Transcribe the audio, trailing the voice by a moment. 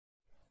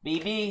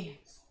Baby,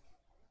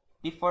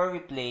 before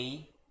we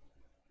play,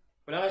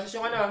 wala nga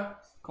sasyon ka na.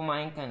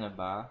 Kumain ka na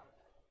ba?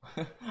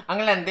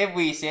 Ang landi,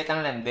 buwisit,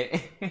 ang landi.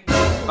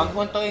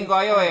 Pagpuntuin ko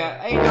ayo eh.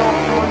 Ay, joke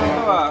mo na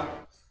to ah.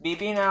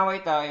 Baby,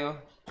 naaway tayo.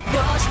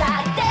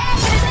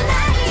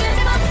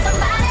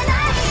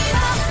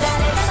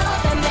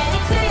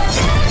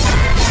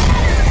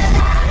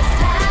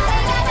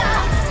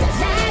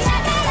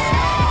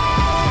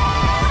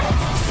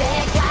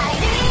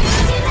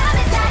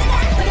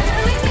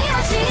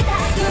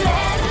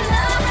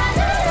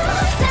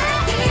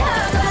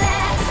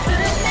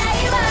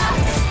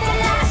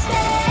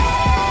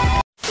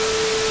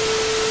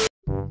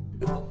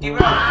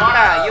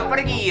 Para, yung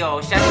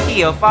pargiyo,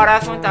 shantiyo, para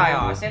sun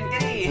tayo.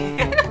 Sentry.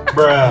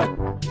 Bruh.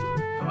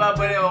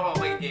 Babaliw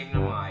ako kay game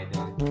ng mga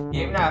idol.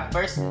 Game na,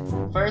 first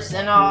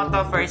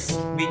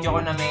video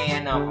ko na may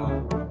na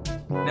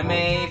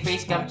may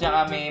facecam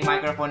tsaka may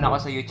microphone ako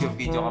sa YouTube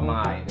video ko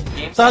mga idol.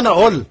 Game Sana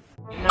all.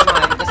 Game na mga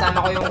idol, kasama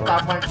ko yung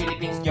top 1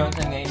 Philippines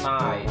Johnson ngayon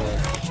mga idol.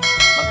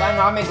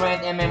 Magkano kami,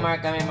 Grand MMR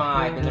kami mga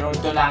idol, road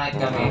to langit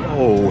kami.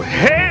 Oh,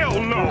 hell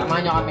no!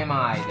 Samahan nyo kami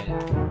mga idol.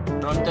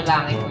 Road to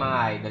langit mga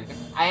idol.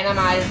 Ayun na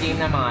mga idol, game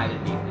na mga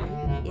idol.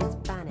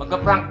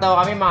 Magpa-prank daw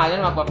kami mga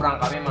idol,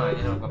 magpa-prank kami mga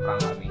idol,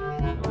 magpa-prank kami.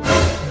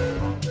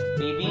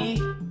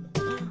 Baby?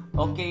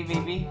 Okay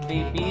baby,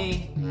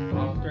 baby.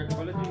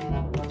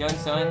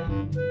 Johnson?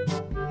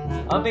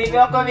 Oh baby,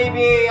 okay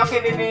baby, okay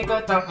baby,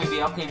 go talk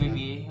baby, okay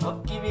baby.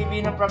 Okay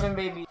baby, no problem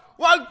baby.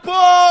 Wag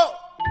po!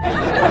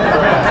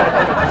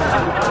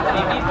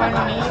 Baby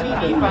Fanny,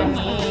 baby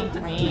Fanny.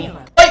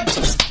 Ay!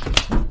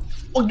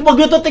 Huwag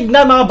nyo ito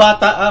tignan mga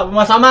bata.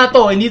 Masama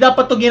to. Hindi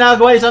dapat ito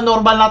ginagawa sa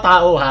normal na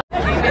tao ha.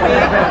 Okay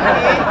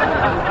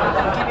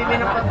baby,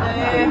 no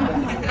problem.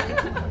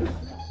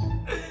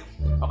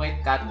 Okay,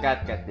 cut.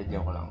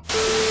 Joke lang.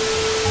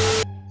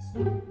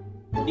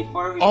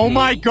 Oh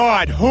my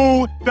god,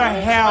 who the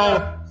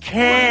hell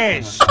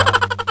cares?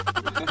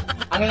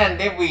 Ang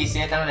landi,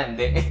 buwisit, ang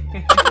landi.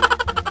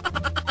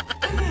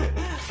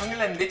 Ang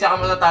landi, tsaka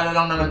matatalo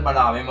lang naman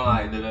pala kami mga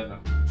idol, ano?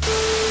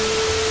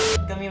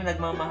 Kami yung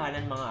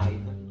nagmamahalan mga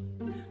idol.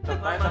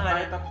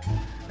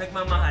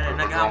 Nagmamahalan,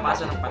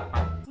 naghahampaso ng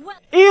patpat.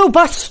 Ew,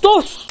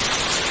 bastos!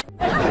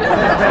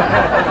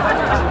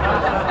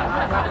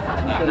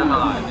 Ayun na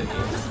mga idol.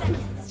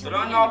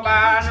 Tulungan nyo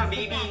pa, ano,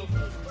 baby.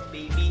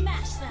 Baby.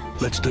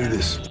 Let's do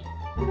this.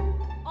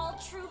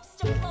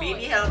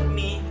 Baby, help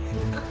me.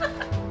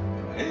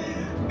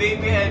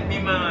 Baby, help me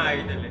mga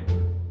idol eh.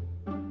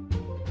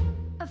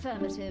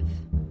 Affirmative.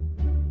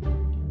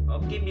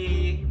 Okay,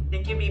 baby.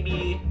 Thank you,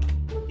 baby.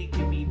 Thank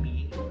you,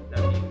 baby.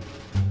 Love you.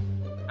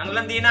 Ang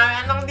landi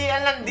namin. Ang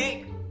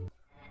landi.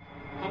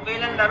 Okay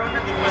lang laro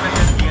na. Di ba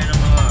naglandian ng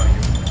mga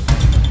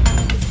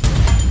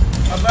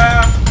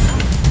aba.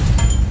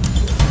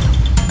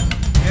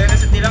 Kaya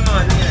nasa tila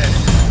mga idol.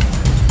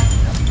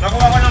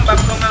 Makuha ko ng bag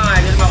ko mga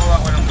idol. Makuha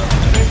ko ng bag.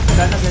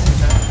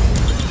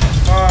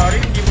 Pari,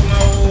 hindi ko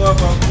makuha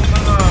bag ko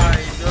mga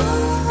idol.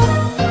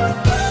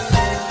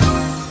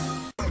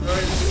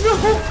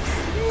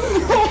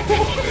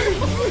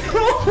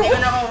 Hindi ko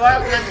nakuha.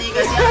 Landi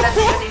kasi ang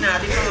landi kasi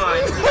natin mga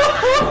idol.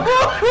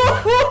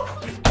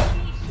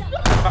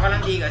 Baka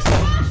landi kasi.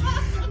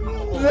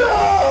 No!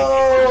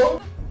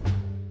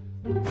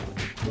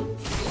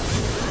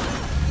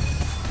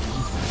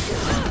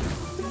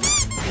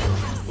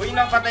 Uy,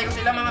 napatay ko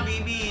sila mga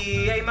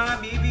baby. Ay mga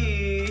baby.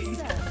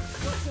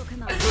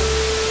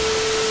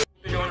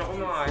 Tulungan ako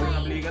mga idol.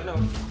 Nabligan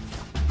daw.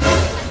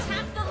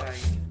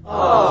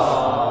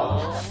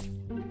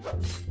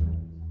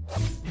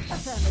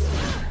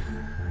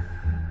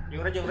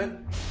 Yung red.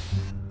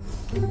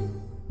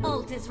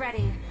 Ult is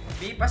ready.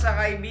 B pa sa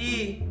kay B.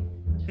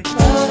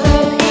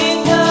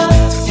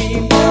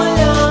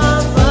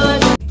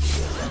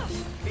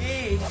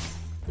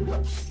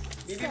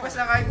 B pa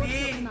sa kay B.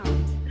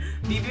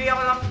 BB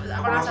ako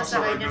lang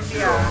sasakay niyan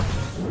siya.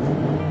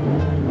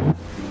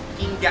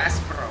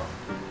 Kingjasro.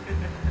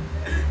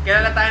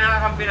 Kailan tayo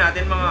nakakampi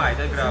natin mga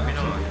idol? Grabe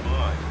naman mga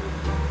idol.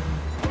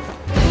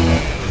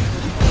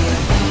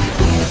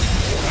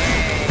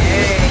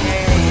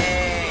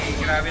 Hey!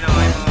 Grabe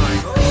naman mga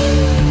idol.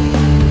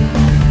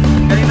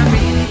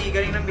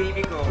 Galing ng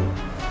baby ko.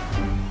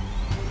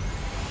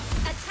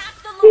 Attack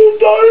the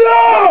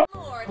Lord.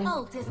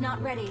 Ult is not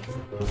ready.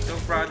 So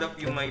proud of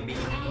you, my baby.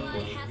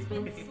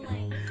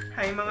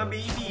 Hi mga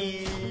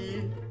baby!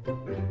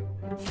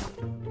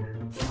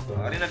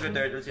 Pari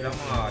nag-turtle sila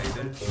mga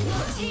idol.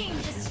 Team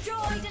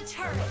destroyed a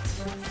turret.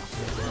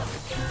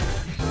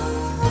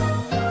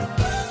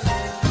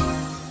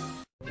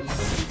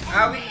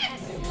 Awi!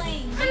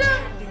 Hala!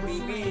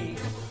 Baby!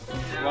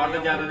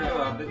 Wardo dyan nito,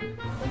 wardo.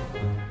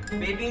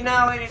 Baby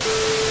na ako yun.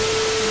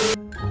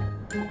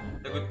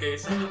 Lagot kayo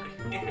sa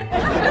akin.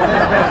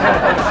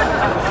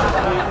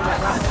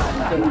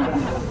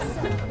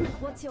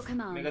 What's your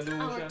command?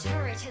 Our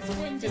turret has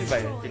been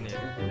destroyed.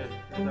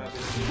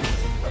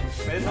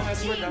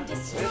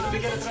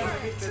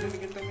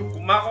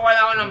 Kumakuha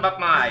lang ako ng buff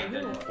mga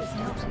idol.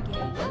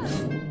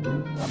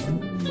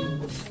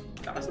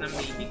 Lakas ng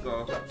baby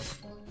ko.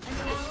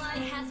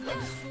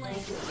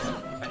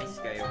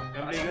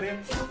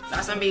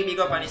 Asan baby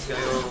ko? Panis kayo.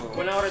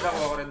 Wala ko rin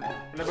ako rin.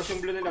 Labas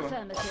yung blue nila ba?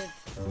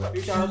 Yung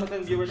shoutout sa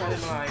 10 viewers natin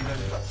mga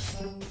idol.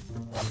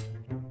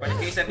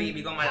 Panis kayo sa baby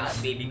ko, malakas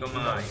baby ko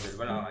mga idol.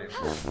 Wala kayo.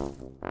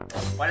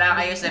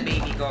 Wala kayo sa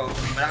baby ko.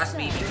 Malakas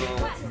baby ko.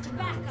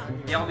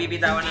 Hindi ako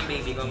bibitawan ng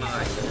baby ko mga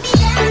idol.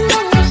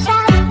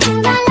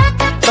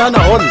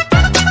 Sana all.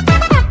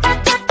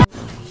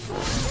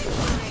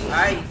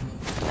 Ay!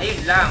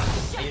 Ayun lang.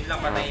 Ayun lang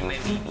patayin mo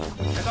yung baby.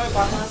 Ito,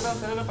 ipasa na ito.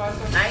 Saan na pasa?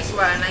 Nice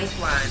one, nice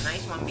one.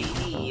 Nice one,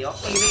 baby.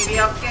 Okay, baby,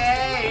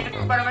 okay.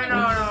 Nagpapala kayo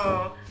no.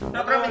 No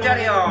problem,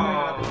 Jaryo.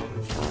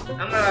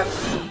 Ang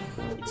lagi.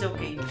 It's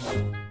okay.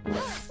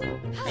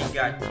 I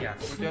got ya.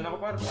 Diyan ako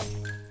par.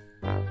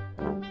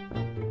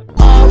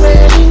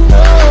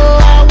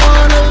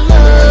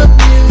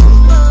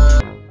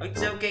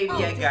 It's okay,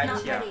 baby. I got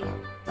ya.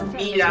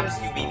 Me loves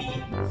you, baby.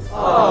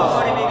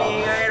 Oh, sorry,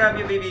 baby. I love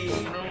you, baby.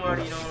 No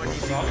worry, no worry,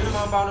 baby. Bakit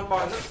naman ba ako ng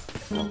paano?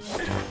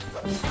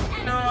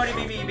 No worry,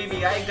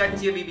 baby. I got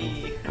you,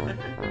 baby.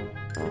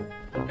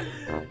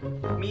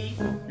 Me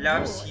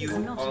loves you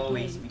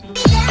always, baby.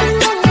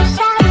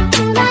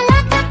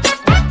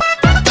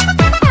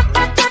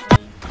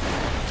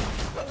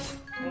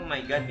 Oh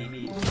my God,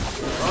 baby.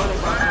 Oh,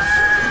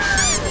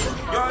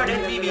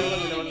 Jordan, baby.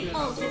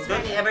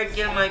 Don't ever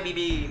kill my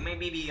baby. My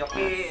baby,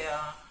 okay?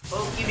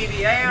 Okay,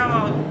 baby.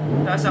 Ayaw.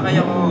 Sasakay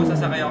ako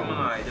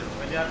mga idol.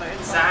 Pwede yata yun.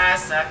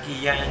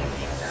 Sasakyan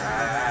kita.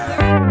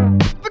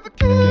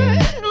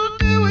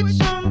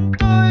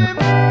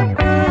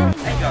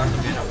 Ay, gaso,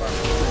 yun ako.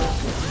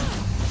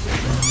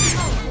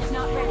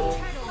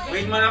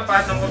 Wait mo lang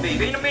patong ko,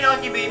 baby. Ano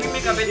pinakot ni baby?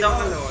 May kabit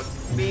ako.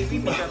 Baby,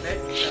 may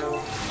kabit.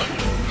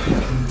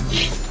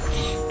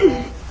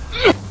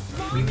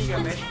 Baby, may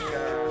kabit.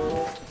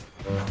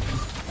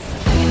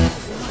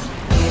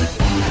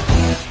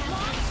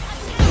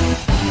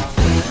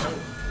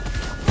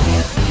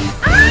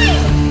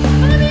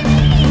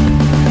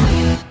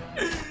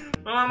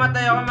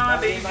 Mamamatay ako mga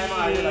baby.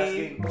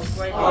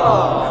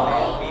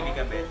 Baby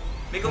kabit.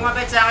 May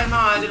kumapit sa akin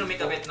mga idol, may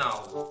kabit na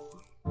ako.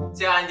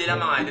 Si Angela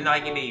mga idol,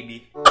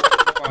 nakiki-baby.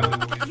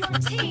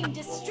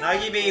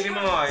 Nakiki-baby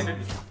mga idol.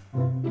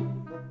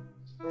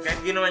 Kahit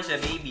ginawan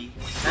siya baby.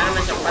 Wala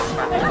naman siya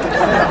pat-pat.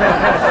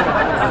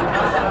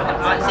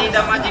 Say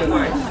the magic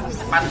word.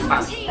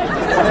 Pat-pat.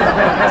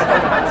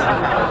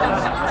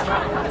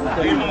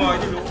 Ayun mga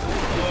idol.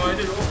 Mga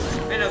idol.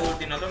 Ay,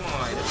 nag-ulti na to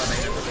mga idol. Patay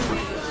na to.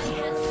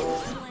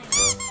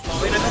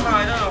 Okay na ito mga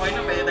idol, okay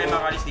na. Pwede tayo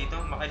makalis dito.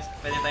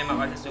 Pwede tayo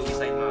makalis sa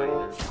suicide mga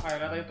idol.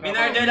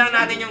 Minarder lang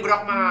natin yung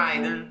grok mga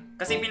idol.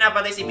 Kasi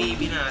pinapatay si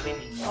baby natin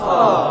eh.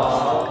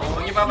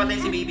 Huwag niyo papatay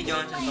si baby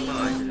Johnson ito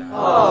mga idol.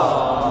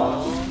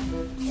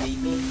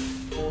 Baby,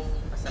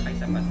 pasakay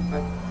sa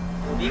pat-pat.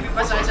 Baby,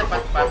 pasakay sa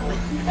pat-pat.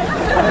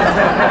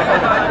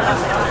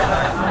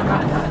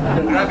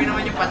 Grabe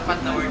naman yung pat-pat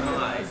na word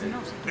mga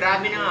idol.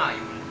 Grabe na nga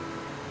yun.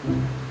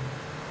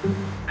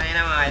 Ayun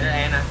na mga idol,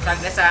 ayun na.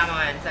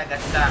 Sagasamahan,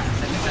 sagasa.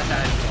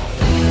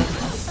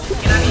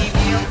 Kina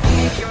baby,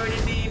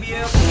 Jordan baby,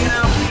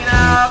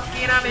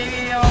 kina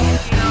baby,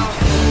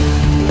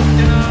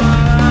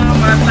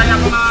 patay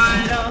ako mga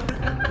idol.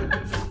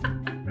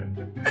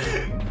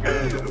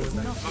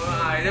 Mga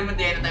idol,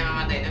 matiyan na tayo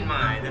mamatay dun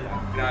mga idol.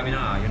 Grabe na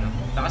nga yun.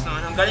 Takas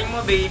naman, ang galing mo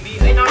baby.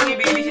 Ay naku ni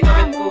baby, si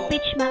kabit ko.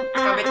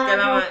 Kabit ka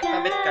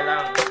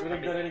lang.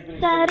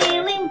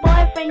 Sariling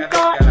boyfriend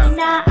ko,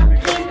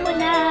 inaakin mo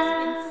na.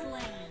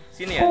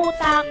 Sino yan?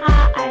 Puta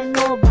ka,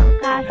 ano bang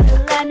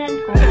kasalanan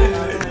ko?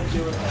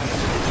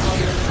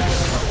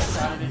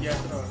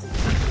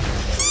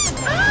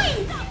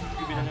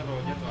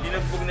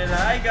 Dinagbog nila.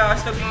 Ay,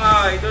 gastag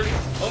mga idol.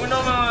 Oh no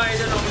mga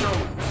idol, oh no.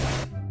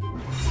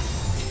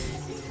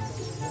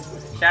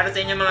 Shoutout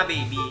sa inyo mga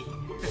baby.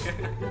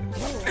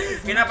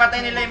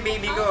 Pinapatay nila yung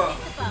baby ko.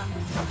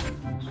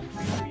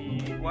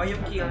 Why you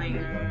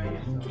killing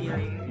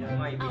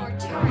my baby?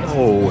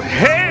 Oh,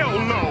 hell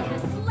no!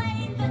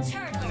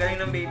 Ang galing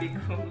ng baby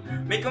ko.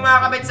 May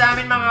kumakabit sa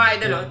amin mga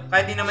idol, oh.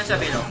 Kahit di naman siya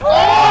bilong.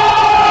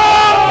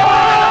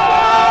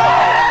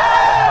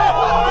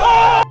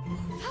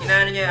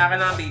 Inaano niya, akin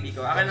lang ang baby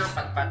ko. Akin lang ang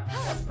pat-pat.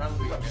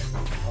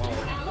 Oh,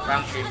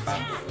 prank cream.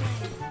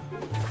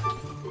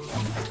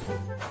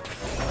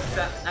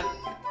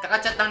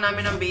 Kakachat lang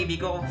namin ng baby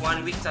ko.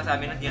 1 week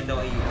sasabi na diyan daw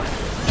ay iwan.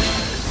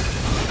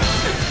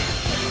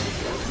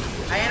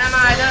 Ayan na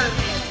mga idol.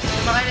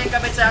 Sumakay na yung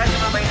kabit sa akin.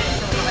 Sumakay na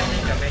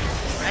yung kabit.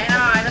 Ayan na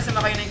mga idol.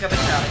 Sumakay na yung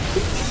kabit sa akin.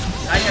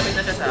 Ay, kabit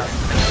na siya sa akin.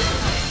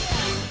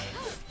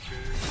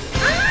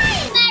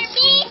 Ay!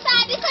 Barbie!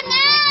 Sabi ko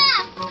na!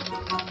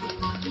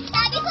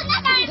 Sabi ko na,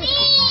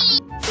 Barbie!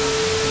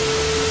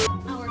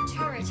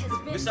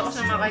 Gusto ko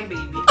sumakay,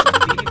 baby.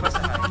 Baby,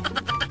 pasakay.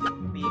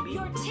 Baby.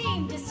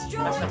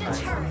 Pasakay.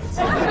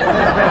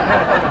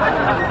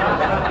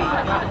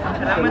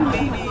 Salamat,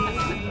 baby.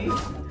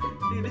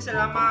 Baby,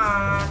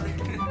 salamat.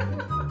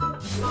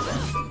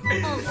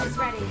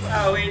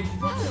 Wait.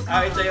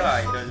 Wait sa'yo,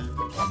 idol.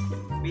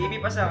 Baby,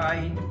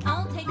 pasakay.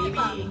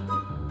 Baby.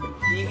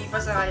 Baby,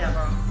 pasakay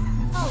ako.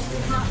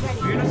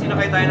 Yun ang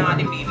sinakay tayo ng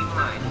ating baby,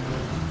 mga idol.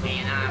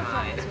 Ayan na,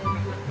 mga idol.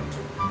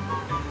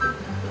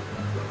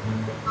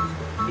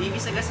 Baby,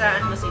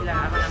 sagasaan mo sila.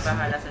 Ako na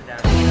bahala sa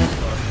dami.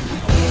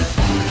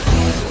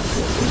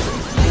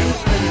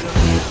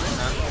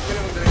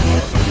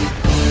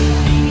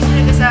 Baby,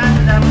 sagasaan mo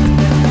dapat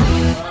sila.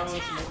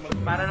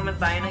 Para naman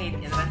tayo na hit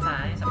yan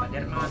sa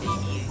pader mga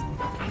baby.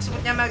 Ang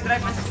smooth niya mag-drive.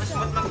 Mas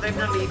smooth mag-drive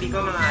ng baby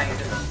ko mga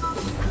idol.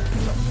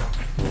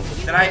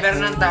 Driver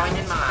ng tao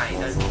niyan mga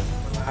idol.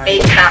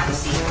 Fake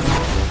taxi.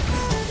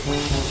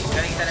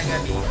 Galing talaga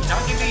baby. Ako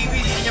si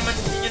baby, hindi nyo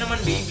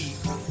naman baby.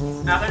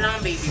 Ako lang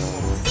ang baby ko.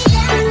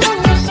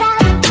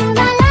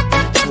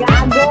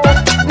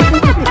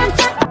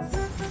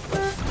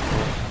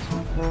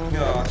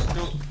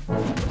 Yasto.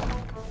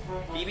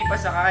 Baby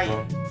pasakay.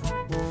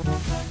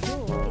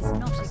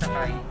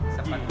 Pasakay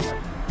sa patpat.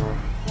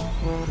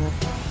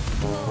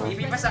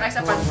 Baby pasakay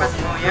sa patpat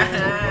mo. Yan.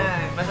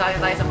 Pasakay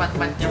tayo sa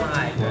patpat niya mga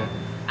idol.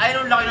 Ay,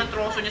 nung laki ng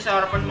troso niya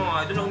sa harapan mga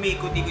idol.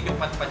 Umikot-ikot yung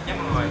patpat niya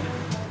mga idol.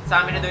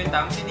 Sa amin na daw yung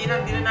tamos. Hindi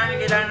na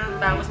namin kailangan ng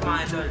tamos mga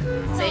idol.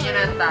 Sa inyo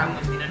na ang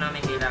tamos. Hindi na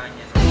namin kailangan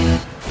yan.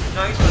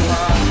 Nice one,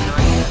 wow. Nice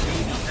one,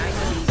 baby. Nice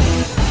one,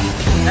 baby.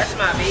 That's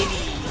my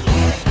baby.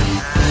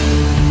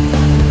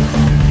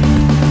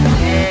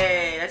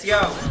 Hey, let's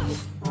go.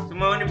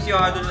 Sumanib si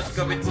idol at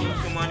kabit ko.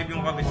 Sumanib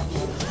yung kabit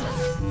ko.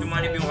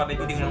 Sumanib yung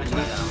kabit ko. Hindi ko naman siya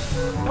kailangan.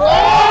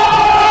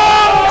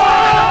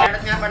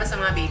 Shoutout nga pala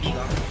sa mga baby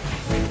ko.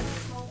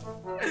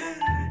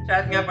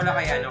 Shoutout nga pala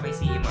kay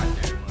si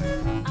Master.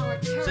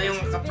 So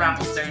yung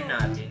ka-prankster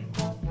natin.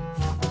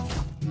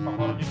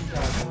 Pakordi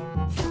siya.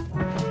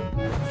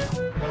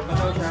 Pero ba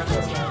daw siya?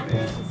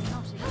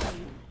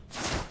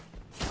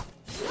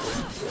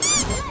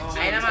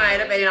 Ayun na mga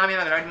idol, pwede na kami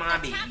mag-lord mga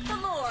baby.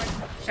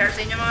 Share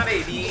sa inyo mga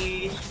baby.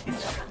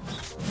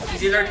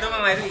 Easy lord to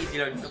mga idol, easy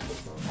lord to.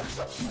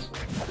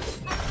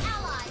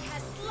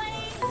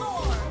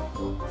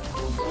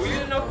 Uy,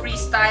 yun no,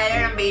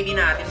 freestyler ang baby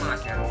natin mga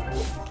sir.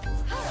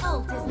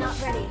 Ult is not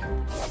ready.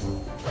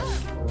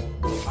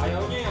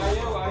 Ayaw niya.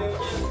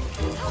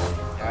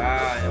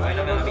 Yan, okay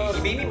na mga baby.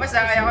 Baby,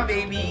 pasakay ako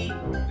baby.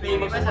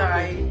 Baby,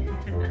 pasakay.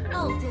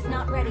 Ult is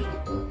not ready.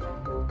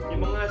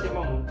 Si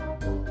Mong.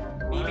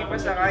 Baby,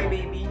 pasakay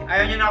baby.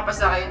 Ayaw niya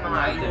nakapasakay mga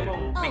idol.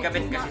 May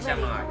kabit kasi siya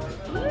mga idol.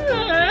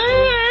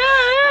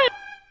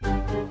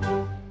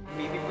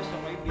 Baby,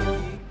 pasakay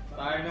baby.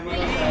 Tayo naman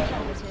Baby,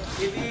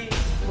 baby.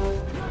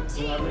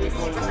 Baby,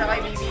 pasakay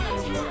baby.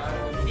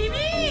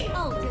 Baby!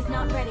 Ult is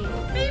not ready.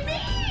 Baby!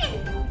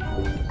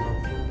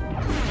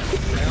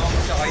 Ayaw ako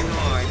pasakay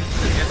mga idol.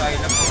 Sige tayo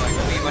lang mga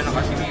idol. May iba na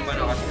kasi mga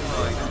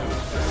idol.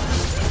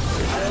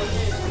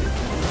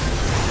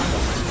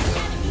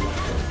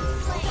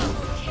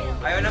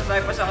 Ayaw na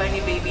tayo pasakay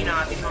ni baby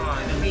natin mga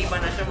idol. May iba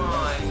na siya mga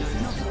idol.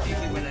 May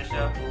iba na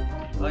siya.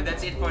 Oh,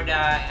 that's it for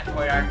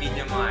our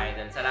video mga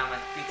idol. Salamat.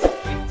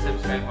 Click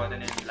subscribe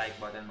button and like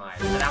button mga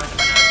idol. Salamat sa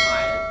panonood mga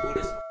idol.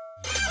 Kudos